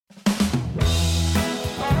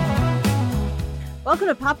Welcome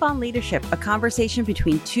to Pop On Leadership, a conversation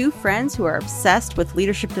between two friends who are obsessed with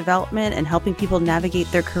leadership development and helping people navigate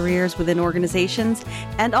their careers within organizations,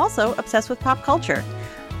 and also obsessed with pop culture.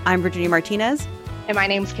 I'm Virginia Martinez. And my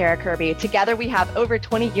name's Kara Kirby. Together, we have over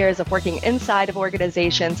 20 years of working inside of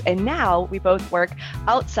organizations, and now we both work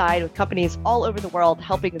outside with companies all over the world,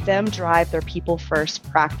 helping them drive their people-first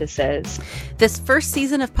practices. This first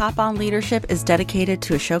season of Pop On Leadership is dedicated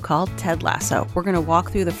to a show called Ted Lasso. We're going to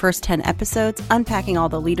walk through the first 10 episodes, unpacking all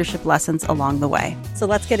the leadership lessons along the way. So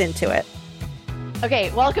let's get into it.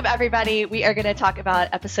 Okay, welcome everybody. We are going to talk about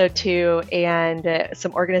episode 2 and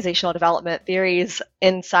some organizational development theories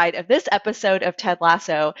inside of this episode of Ted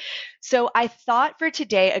Lasso. So I thought for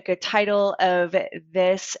today a good title of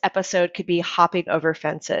this episode could be Hopping Over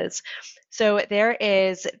Fences. So there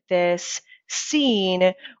is this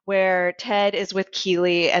scene where Ted is with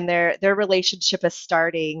Keely and their relationship is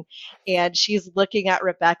starting, and she's looking at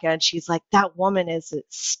Rebecca and she's like, that woman is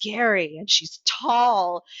scary and she's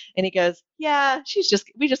tall. And he goes, yeah,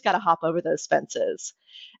 we just got to hop over those fences.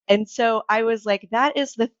 And so I was like, that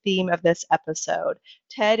is the theme of this episode.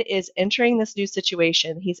 Ted is entering this new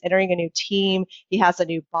situation. He's entering a new team. He has a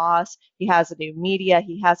new boss. He has a new media.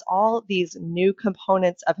 He has all these new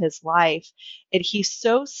components of his life. And he's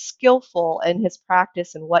so skillful in his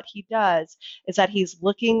practice and what he does is that he's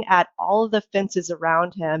looking at all of the fences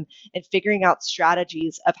around him and figuring out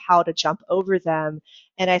strategies of how to jump over them.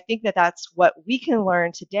 And I think that that's what we can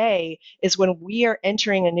learn today is when we are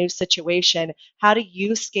entering a new situation, how do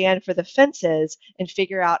you scan for the fences and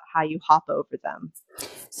figure out how you hop over them?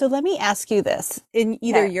 So let me ask you this. In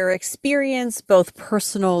either your experience, both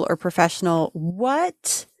personal or professional,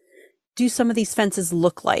 what do some of these fences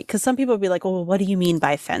look like? Because some people will be like, well, what do you mean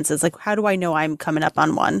by fences? Like, how do I know I'm coming up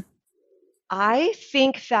on one? I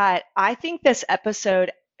think this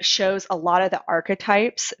episode shows a lot of the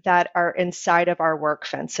archetypes that are inside of our work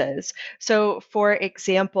fences. So for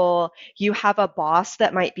example, you have a boss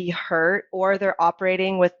that might be hurt or they're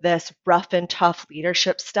operating with this rough and tough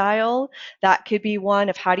leadership style. That could be one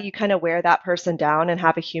of how do you kind of wear that person down and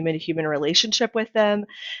have a human-to-human relationship with them.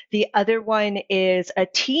 The other one is a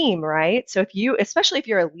team, right? So especially if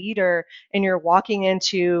you're a leader and you're walking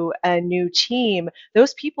into a new team,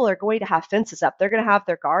 those people are going to have fences up. They're going to have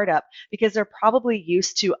their guard up because they're probably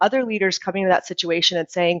used to other leaders coming to that situation and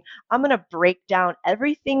saying, I'm going to break down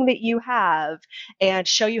everything that you have and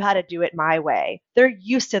show you how to do it my way. They're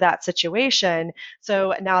used to that situation.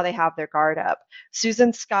 So now they have their guard up.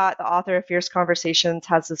 Susan Scott, the author of Fierce Conversations,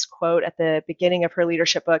 has this quote at the beginning of her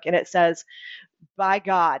leadership book, and it says, by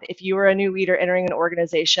God, if you were a new leader entering an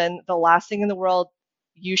organization, the last thing in the world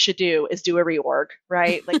you should do is do a reorg,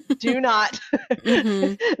 right? Like, do not.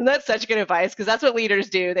 And that's such good advice because that's what leaders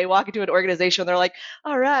do. They walk into an organization, they're like,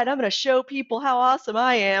 all right, I'm going to show people how awesome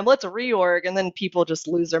I am. Let's reorg. And then people just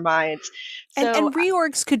lose their minds. And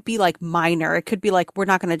reorgs could be like minor. It could be like, we're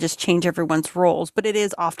not going to just change everyone's roles, but it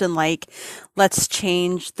is often like, let's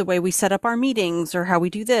change the way we set up our meetings or how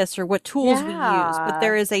we do this or what tools we use. But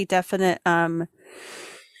there is a definite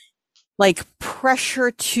like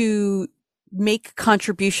pressure to make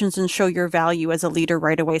contributions and show your value as a leader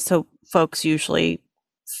right away. So folks usually,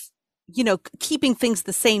 keeping things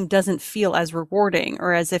the same doesn't feel as rewarding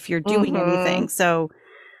or as if you're doing anything. So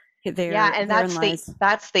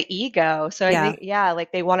that's the ego. So I think,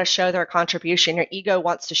 like they want to show their contribution. Your ego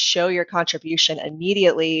wants to show your contribution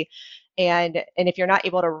immediately. And if you're not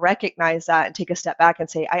able to recognize that and take a step back and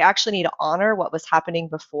say, I actually need to honor what was happening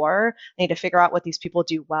before. I need to figure out what these people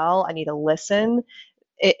do well. I need to listen.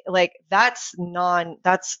 That's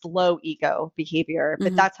low ego behavior,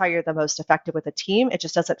 but that's how you're the most effective with a team. It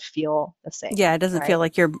just doesn't feel the same. Yeah, it doesn't feel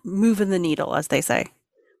like you're moving the needle, as they say.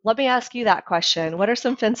 Let me ask you that question. What are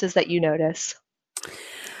some fences that you notice?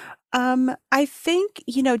 I think,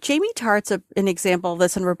 Jamie Tartt's an example of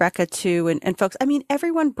this, and Rebecca too, and folks, I mean,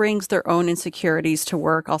 everyone brings their own insecurities to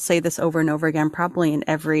work. I'll say this over and over again, probably in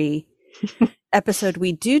every episode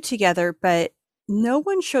we do together, but no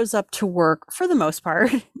one shows up to work, for the most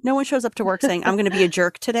part, no one shows up to work saying, I'm going to be a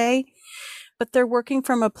jerk today, but they're working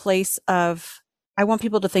from a place of, I want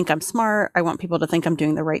people to think I'm smart. I want people to think I'm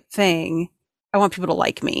doing the right thing. I want people to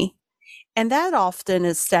like me. And that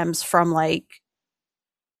often stems from like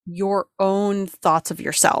your own thoughts of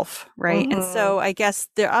yourself, right? And so I guess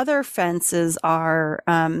the other fences are,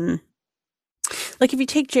 like if you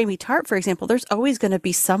take Jamie Tartt, for example, there's always going to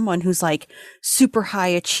be someone who's like super high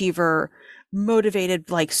achiever, motivated,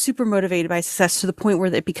 like super motivated by success to the point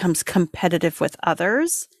where it becomes competitive with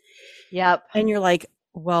others. Yep. And you're like,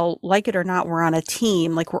 well, like it or not, we're on a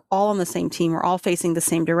team. Like we're all on the same team. We're all facing the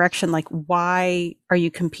same direction. Like, why are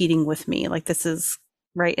you competing with me? Like, this is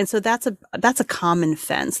right? And so that's a common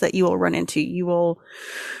fence that you will run into. You will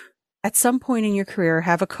at some point in your career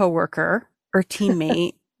have a coworker or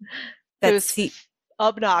teammate that Who's see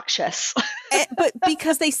obnoxious. but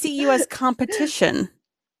because they see you as competition, this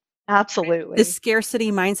Absolutely.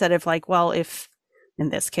 scarcity mindset of like, well, if in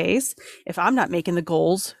this case, if I'm not making the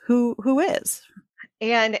goals, who is?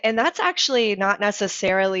 And that's actually not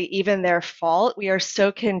necessarily even their fault. We are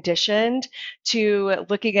so conditioned to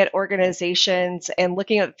looking at organizations and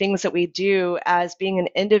looking at things that we do as being an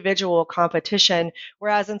individual competition,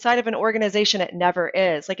 whereas inside of an organization, it never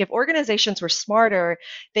is. Like if organizations were smarter,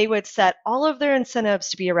 they would set all of their incentives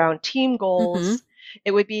to be around team Mm-hmm. goals.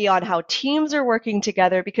 It would be on how teams are working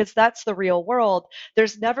together because that's the real world.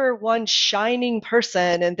 There's never one shining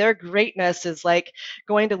person and their greatness is like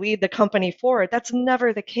going to lead the company forward. That's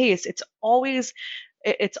never the case. It's always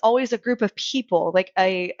a group of people. Like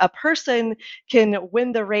a person can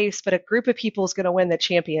win the race, but a group of people is going to win the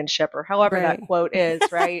championship, or however that Right. quote is,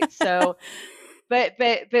 right? So, but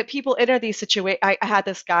people enter these situations. I had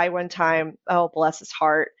this guy one time. Oh, bless his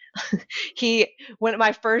heart. He went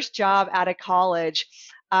my first job out of college.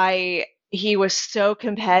 I He was so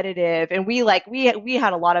competitive, and we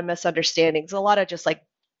had a lot of misunderstandings, a lot of just like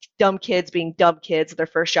dumb kids being dumb kids at their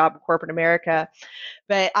first job in corporate America.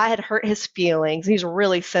 But I had hurt his feelings. He's a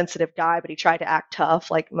really sensitive guy, but he tried to act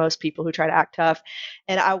tough, like most people who try to act tough.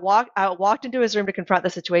 And I walked into his room to confront the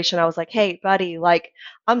situation. I was like, "Hey, buddy, like,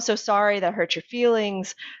 I'm so sorry that hurt your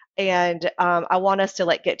feelings." And I want us to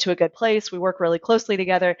like get to a good place. We work really closely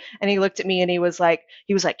together. And he looked at me and he was like,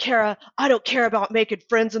 Kara, I don't care about making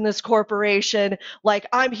friends in this corporation. Like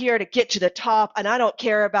I'm here to get to the top, and I don't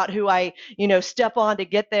care about who I step on to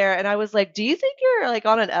get there. And I was like, do you think you're like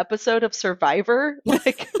on an episode of Survivor?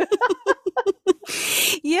 Like,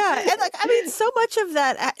 Yeah, and like I mean, so much of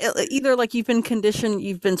that either like you've been conditioned,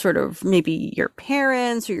 you've been sort of maybe your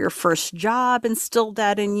parents or your first job instilled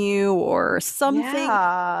that in you, or something.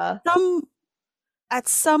 yeah. Some at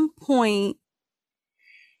some point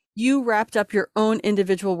you wrapped up your own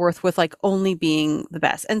individual worth with like only being the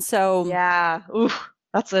best, and so Yeah. Ooh,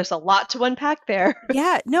 there's a lot to unpack there.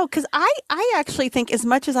 yeah, no, because I actually think as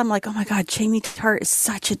much as I'm like, oh my God, Jamie Tart is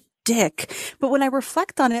such a dick, but when I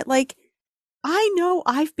reflect on it, like I know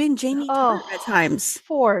I've been Jamie Tart Oh, at times.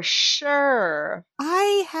 for sure.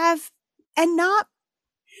 I have, and not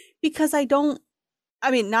because I don't,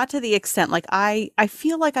 I mean, not to the extent like I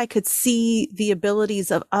feel like I could see the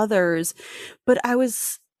abilities of others, but I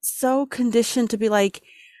was so conditioned to be like,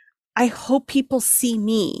 I hope people see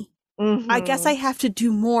me. I guess I Mm-hmm. have to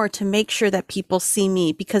do more to make sure that people see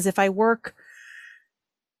me because if I work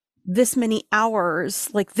this many hours,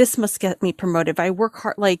 like this must get me promoted. If I work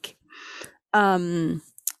hard, like, um,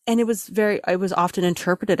 and it was often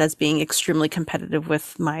interpreted as being extremely competitive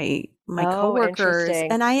with my Oh, coworkers.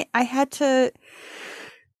 interesting. And I had to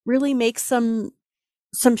really make some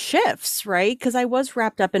shifts, right? Because I was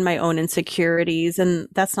wrapped up in my own insecurities and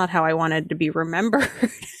that's not how I wanted to be remembered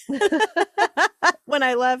when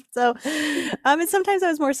I left. So and sometimes I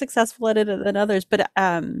was more successful at it than others. But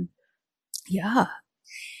yeah.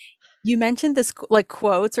 You mentioned this like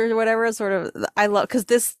quotes or whatever sort of I love because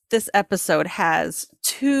this episode has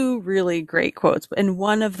two really great quotes and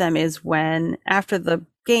one of them is when after the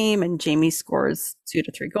game and Jamie scores 2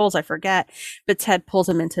 to 3 goals, I forget, but Ted pulls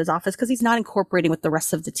him into his office because he's not incorporating with the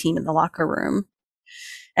rest of the team in the locker room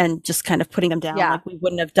and just kind of putting him down Yeah. like we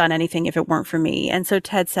wouldn't have done anything if it weren't for me. And so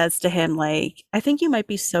Ted says to him like, I think you might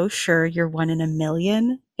be so sure you're 1 in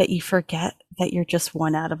 1,000,000 that you forget that you're just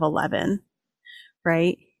 1 out of 11,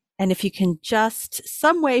 right? And if you can just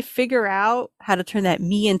some way figure out how to turn that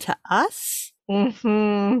me into us,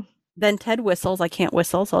 Mm-hmm. then Ted whistles. I can't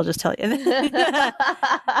whistle, so I'll just tell you. The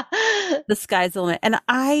sky's the limit. And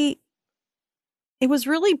it was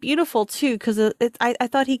really beautiful too, because I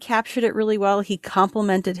thought he captured it really well. He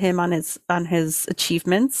complimented him on his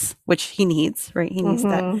achievements, which he needs, right? He needs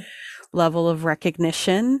that Mm-hmm. level of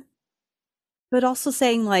recognition, but also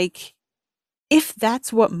saying like, if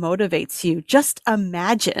that's what motivates you, just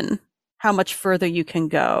imagine how much further you can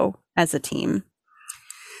go as a team.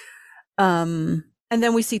 And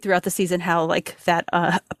then we see throughout the season how like that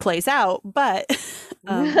plays out. But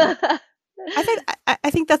um, I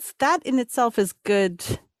think that in itself is good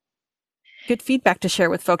feedback to share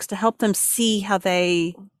with folks to help them see how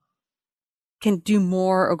they can do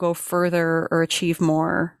more or go further or achieve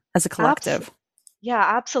more as a Abs- collective. yeah,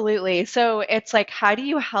 absolutely. So it's like, how do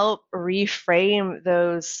you help reframe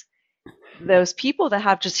those people that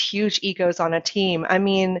have just huge egos on a team? I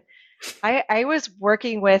mean, I was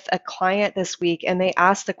working with a client this week and they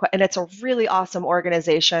asked and it's a really awesome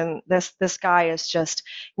organization. This guy is just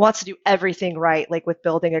wants to do everything right, like with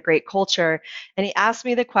building a great culture. And he asked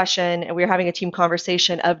me the question, and we were having a team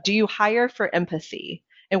conversation of, do you hire for empathy?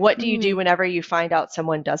 And what do you do Mm, whenever you find out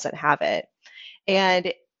someone doesn't have it?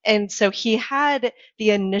 And and so he had the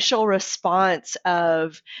initial response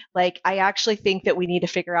of like, I actually think that we need to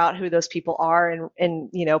figure out who those people are and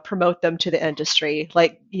promote them to the industry,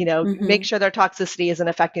 like make mm-hmm, sure their toxicity isn't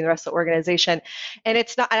affecting the rest of the organization. And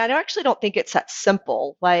it's not, and I actually don't think it's that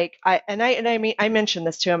simple. Like I mean, I mentioned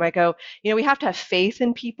this to him. I go, we have to have faith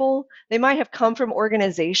in people. They might have come from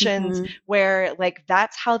organizations mm-hmm. where like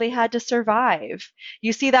that's how they had to survive.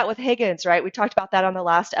 You see that with Higgins, right? We talked about that on the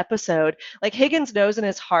last episode. Like Higgins knows in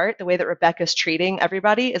his heart the way that Rebecca's treating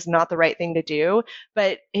everybody is not the right thing to do,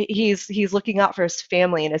 but he's looking out for his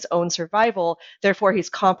family and his own survival. Therefore, he's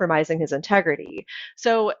compromising his integrity.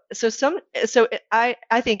 I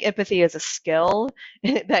think empathy is a skill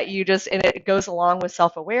that you just, and it goes along with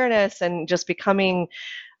self-awareness and just becoming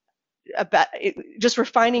about just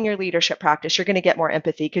refining your leadership practice. You're going to get more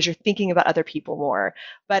empathy because you're thinking about other people more.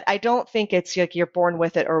 But I don't think it's like you're born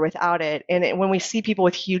with it or without it. And when we see people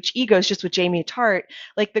with huge egos, just with Jamie Tart,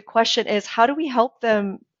 like the question is, how do we help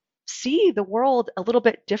them see the world a little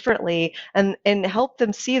bit differently and help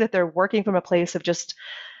them see that they're working from a place of just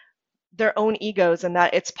their own egos and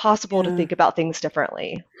that it's possible to Yeah. think about things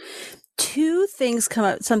differently. Two things come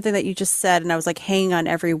up, something that you just said, and I was like hanging on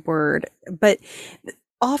every word. But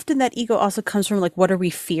often that ego also comes from like, what are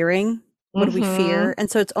we fearing? What do we Mm-hmm. fear?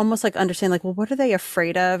 And so it's almost like understanding like, well, what are they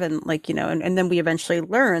afraid of? And like, and then we eventually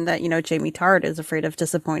learn that, Jamie Tart is afraid of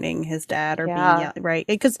disappointing his dad or being, Yeah. yeah, right.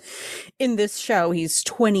 Because in this show, he's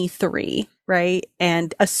 23, right?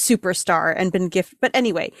 And a superstar and been gifted. But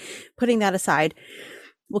anyway, putting that aside,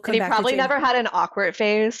 we'll And come he back to probably Jamie. never had an awkward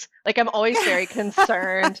phase. Like I'm always very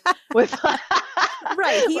concerned with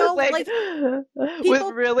Right. He with all like like with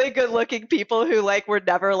people. really good looking people who like were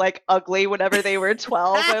never like ugly whenever they were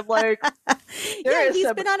 12. I'm like, Yeah, there is he's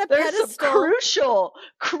some been on a there's some pedestal.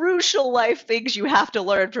 crucial life things you have to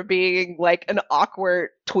learn from being like an awkward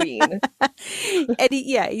tween. And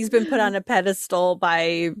he's been put on a pedestal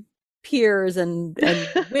by peers and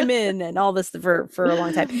women and all this for a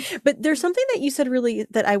long time. But there's something that you said really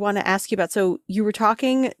that I want to ask you about. So you were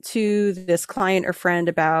talking to this client or friend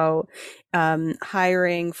about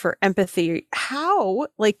hiring for empathy. How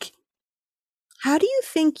do you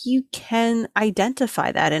think you can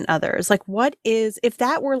identify that in others? Like, what is, if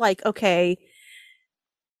that were like, okay,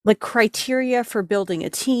 like criteria for building a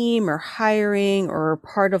team or hiring or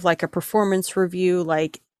part of like a performance review,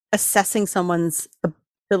 like assessing someone's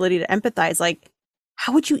ability to empathize, like,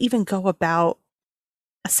 how would you even go about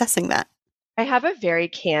assessing that? I have a very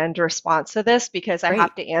canned response to this because I Great.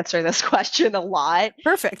 have to answer this question a lot.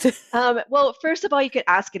 Perfect. Well, first of all, you could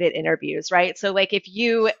ask it at interviews, right? So, like,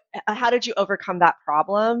 how did you overcome that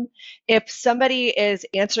problem? If somebody is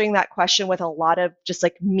answering that question with a lot of just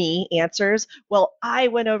like me answers, well, I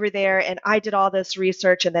went over there and I did all this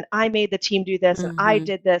research and then I made the team do this and I Mm-hmm.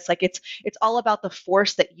 did this. Like, it's all about the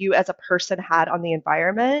force that you as a person had on the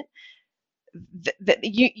environment. That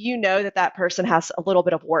you know that person has a little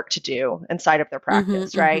bit of work to do inside of their Mm-hmm.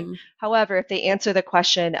 practice, right? Mm-hmm. However, if they answer the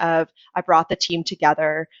question of, I brought the team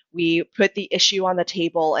together, we put the issue on the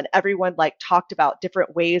table and everyone like talked about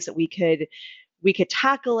different ways that we could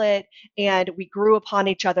tackle it, and we grew upon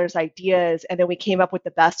each other's ideas, and then we came up with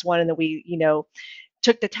the best one, and then we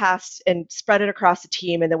took the task and spread it across the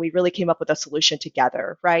team, and then we really came up with a solution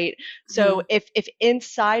together, right? So Mm-hmm. if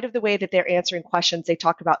inside of the way that they're answering questions they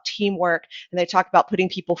talk about teamwork and they talk about putting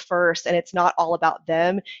people first and it's not all about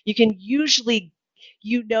them, you can usually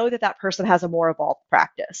that person has a more evolved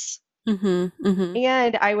practice. Mm-hmm. Mm-hmm.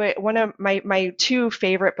 And I would one of my two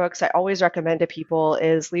favorite books I always recommend to people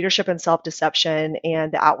is Leadership and Self-Deception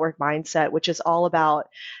and The Outward Mindset, which is all about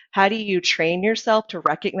how do you train yourself to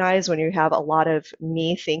recognize when you have a lot of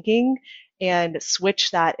me thinking and switch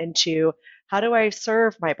that into, how do I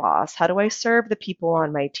serve my boss? How do I serve the people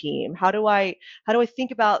on my team? How do I think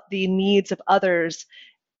about the needs of others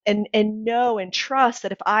and know and trust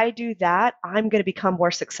that if I do that, I'm going to become more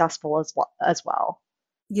successful as well.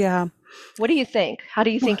 Yeah. What do you think? How do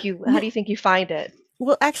you think you find it?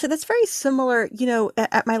 Well, actually, that's very similar.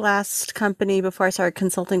 At my last company before I started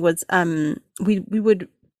consulting was we would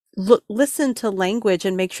listen to language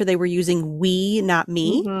and make sure they were using we, not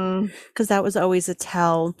me, Mhm. because that was always a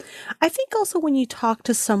tell. I think also when you talk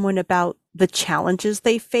to someone about the challenges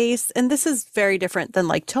they face, and this is very different than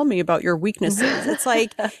like, tell me about your weaknesses. It's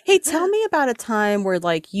like, hey, tell me about a time where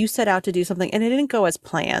like you set out to do something and it didn't go as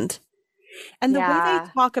planned. And the way they Yeah.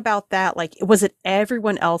 talk about that, like, was it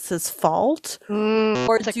everyone else's fault?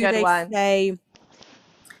 Or That's a do good they one. say,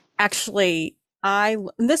 actually, and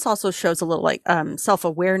this also shows a little like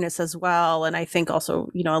self-awareness as well. And I think also,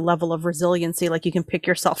 a level of resiliency, like you can pick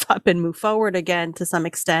yourself up and move forward again to some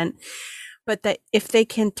extent. But that if they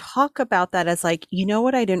can talk about that as like,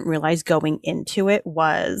 what I didn't realize going into it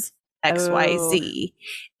was Oh, XYZ.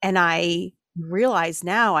 And I realize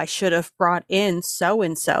now I should have brought in so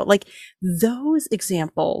and so. Like those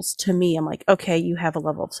examples to me, I'm like, okay, you have a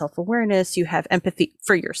level of self awareness, you have empathy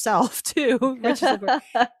for yourself too, which is important,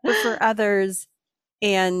 but for others.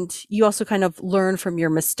 And you also kind of learn from your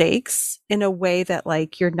mistakes in a way that,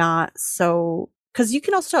 like, you're not so, because you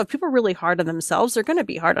can also tell if people are really hard on themselves, they're going to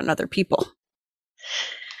be hard on other people.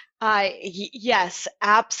 yes,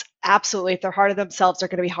 absolutely. If they're hard on themselves, they're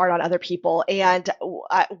going to be hard on other people. And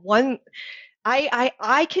one,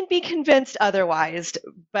 I can be convinced otherwise,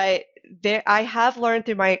 but I have learned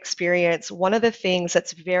through my experience, one of the things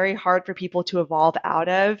that's very hard for people to evolve out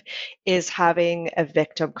of is having a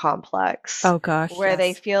victim complex, Oh gosh, where they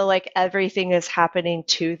yes. feel like everything is happening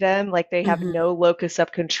to them, like they have Hmm. no locus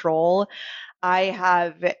of control. I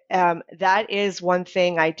have, that is one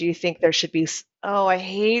thing I do think there should be. Oh, I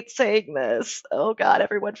hate saying this. Oh God,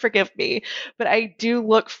 everyone forgive me. But I do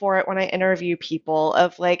look for it when I interview people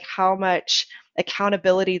of like how much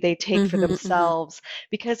accountability they take for Hmm. Hmm. themselves.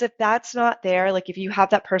 Because if that's not there, like if you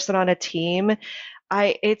have that person on a team,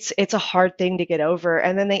 it's a hard thing to get over.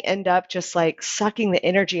 And then they end up just like sucking the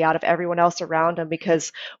energy out of everyone else around them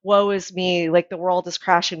because woe is me, like the world is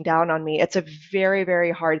crashing down on me. It's a very,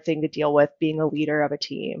 very hard thing to deal with being a leader of a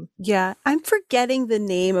team. Yeah, I'm forgetting the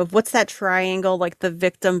name of what's that triangle, like the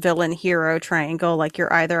victim, villain, hero triangle. Like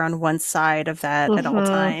you're either on one side of that at all Hmm.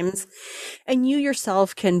 times. And you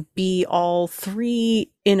yourself can be all three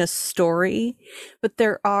in a story, but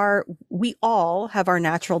we all have our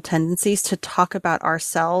natural tendencies to talk about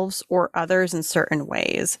ourselves or others in certain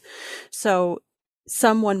ways. So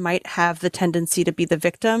someone might have the tendency to be the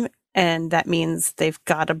victim, and that means they've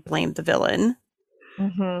got to blame the villain.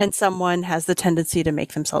 Hmm. And someone has the tendency to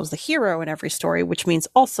make themselves the hero in every story, which means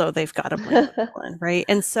also they've got to blame the villain, right?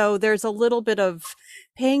 And so there's a little bit of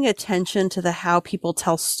paying attention to the how people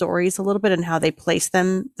tell stories a little bit and how they place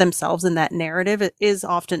themselves in that narrative is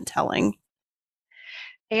often telling.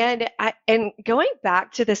 And going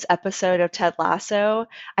back to this episode of Ted Lasso,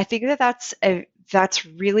 I think that that's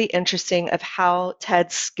really interesting of how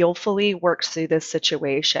Ted skillfully works through this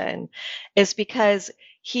situation is because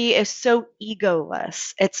he is so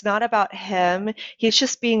egoless. It's not about him. He's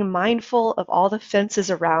just being mindful of all the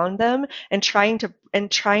fences around them and trying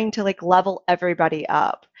to like level everybody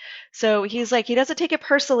up. So he's like he doesn't take it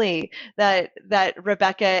personally that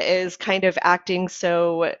Rebecca is kind of acting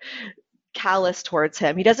so callous towards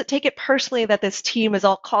him. He doesn't take it personally that this team is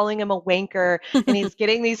all calling him a wanker and he's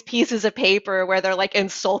getting these pieces of paper where they're like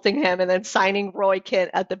insulting him and then signing Roy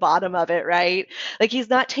Kent at the bottom of it, right? Like he's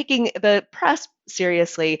not taking the press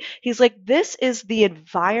seriously. He's like, this is the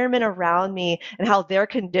environment around me and how they're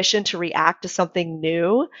conditioned to react to something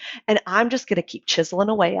new. And I'm just going to keep chiseling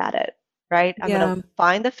away at it. Right? I'm going to Yeah.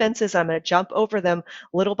 find the fences. I'm going to jump over them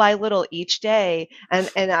little by little each day. And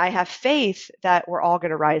I have faith that we're all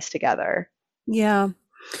going to rise together. Yeah.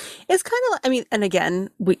 It's kind of, I mean, and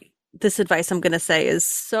again, this advice I'm going to say is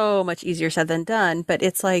so much easier said than done, but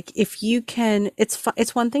it's like if you can,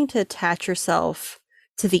 it's one thing to attach yourself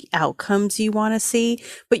to the outcomes you want to see,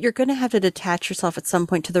 but you're going to have to detach yourself at some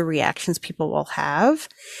point to the reactions people will have.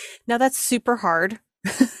 Now that's super hard.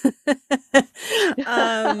 But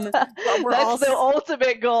we're That's all the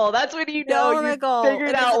ultimate goal. That's when you the know you've ultimate goal.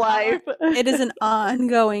 figured out life. It is an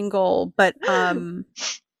ongoing goal, but kind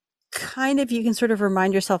of you can sort of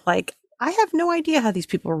remind yourself like I have no idea how these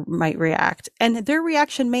people might react and their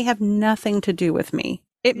reaction may have nothing to do with me.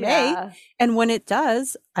 It may, Yeah. and when it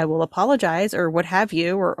does, I will apologize or what have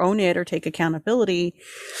you or own it or take accountability.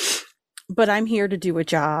 But I'm here to do a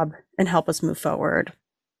job and help us move forward.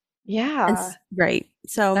 And Yeah. right.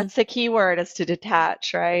 So, That's the key word is to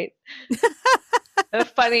detach, right? A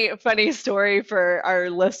funny story for our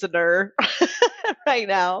listener right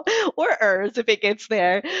now, or hers if it gets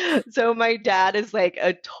there. So my dad is like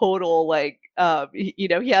a total like he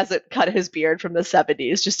hasn't cut his beard from the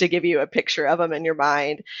 70s, just to give you a picture of him in your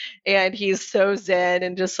mind. And he's so zen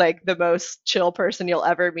and just like the most chill person you'll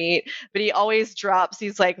ever meet. But he always drops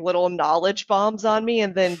these like little knowledge bombs on me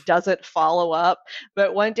and then doesn't follow up.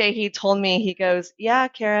 But one day he told me, he goes, "Yeah,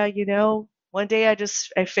 Kara, one day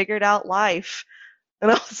I figured out life." And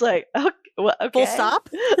I was like, okay, well, full okay. stop.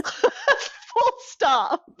 Full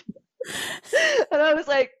stop. And I was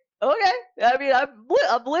like, okay. I mean,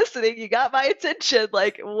 I'm listening. You got my attention.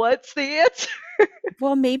 Like, what's the answer?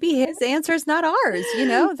 Well, maybe his answer is not ours.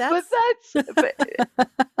 But That's,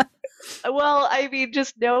 but well, I mean,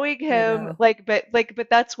 just knowing you him, know, but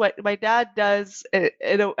that's what my dad does. I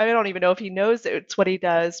don't even know if he knows it's what he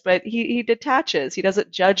does, but he detaches. He doesn't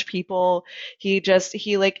judge people. He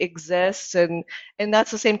like exists, and that's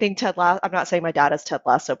the same thing. Ted Lasso. I'm not saying my dad is Ted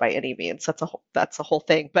Lasso by any means. That's a whole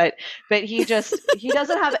thing. But he doesn't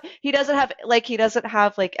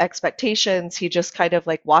have like expectations. He just kind of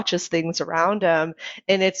like watches things around him,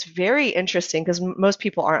 and it's very interesting because most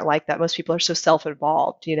people aren't like that. Most people are so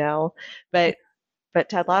self-involved, you know. But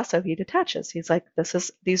Ted Lasso, he detaches. He's like,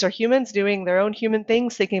 these are humans doing their own human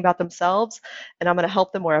things, thinking about themselves, and I'm going to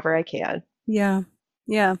help them wherever I can. yeah.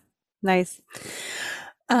 Yeah. Nice.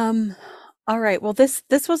 Um, all right. Well, this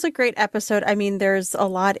was a great episode. I mean, there's a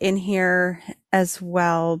lot in here as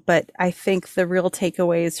well, but I think the real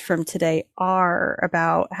takeaways from today are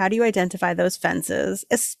about how do you identify those fences,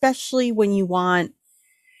 especially when you want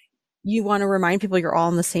to remind people you're all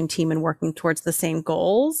on the same team and working towards the same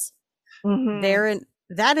goals. Hmm.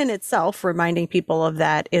 That in itself, reminding people of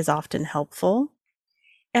that is often helpful.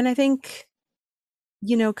 And I think,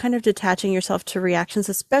 kind of detaching yourself to reactions,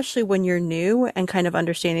 especially when you're new, and kind of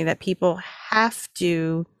understanding that people have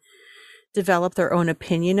to develop their own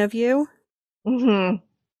opinion of you Hmm.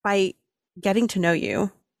 by getting to know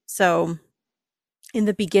you. So in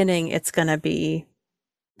the beginning, there's going to be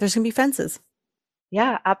fences.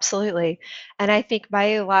 Yeah, absolutely. And I think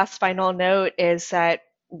my last final note is that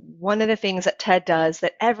one of the things that TED does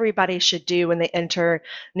that everybody should do when they enter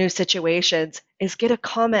new situations is get a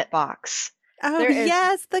comment box. Oh, There is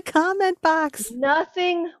yes, the comment box.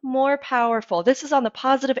 nothing more powerful. This is on the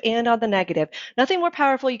positive and on the negative. Nothing more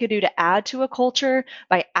powerful you could do to add to a culture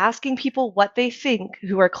by asking people what they think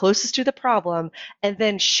who are closest to the problem and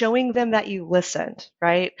then showing them that you listened,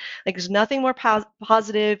 right? Like there's nothing more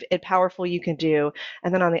positive and powerful you can do.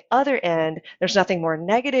 And then on the other end, there's nothing more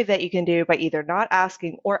negative that you can do by either not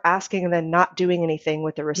asking or asking and then not doing anything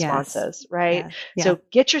with the Yes. responses, right? Yeah. Yeah. So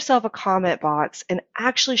get yourself a comment box and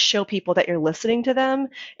actually show people that you're listening to them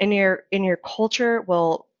and your culture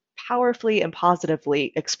will powerfully and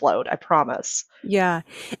positively explode, I promise. Yeah.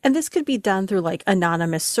 And this could be done through like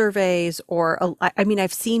anonymous surveys or I mean,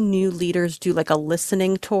 I've seen new leaders do like a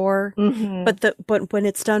listening tour, Hmm. but when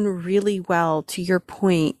it's done really well, to your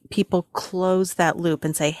point, people close that loop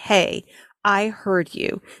and say, "Hey, I heard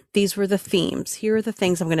you. These were the themes. Here are the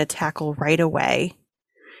things I'm going to tackle right away.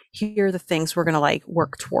 Here are the things we're going to like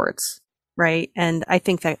work towards." Right? And I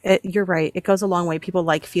think that you're right. It goes a long way. People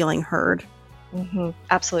like feeling heard.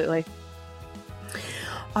 Absolutely.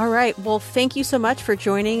 All right. Well, thank you so much for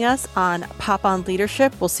joining us on Pop on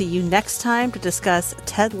Leadership. We'll see you next time to discuss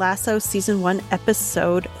Ted Lasso Season 1,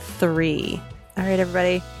 Episode 3. All right,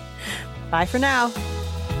 everybody. Bye for now.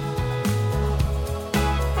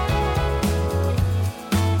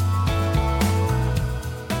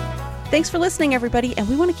 Thanks for listening, everybody. And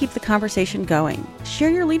we want to keep the conversation going. Share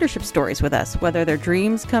your leadership stories with us, whether they're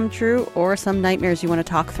dreams come true or some nightmares you want to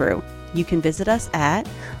talk through. You can visit us at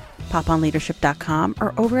poponleadership.com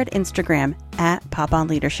or over at Instagram at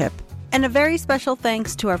poponleadership. And a very special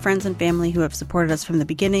thanks to our friends and family who have supported us from the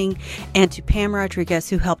beginning, and to Pam Rodriguez,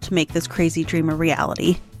 who helped make this crazy dream a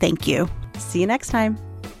reality. Thank you. See you next time.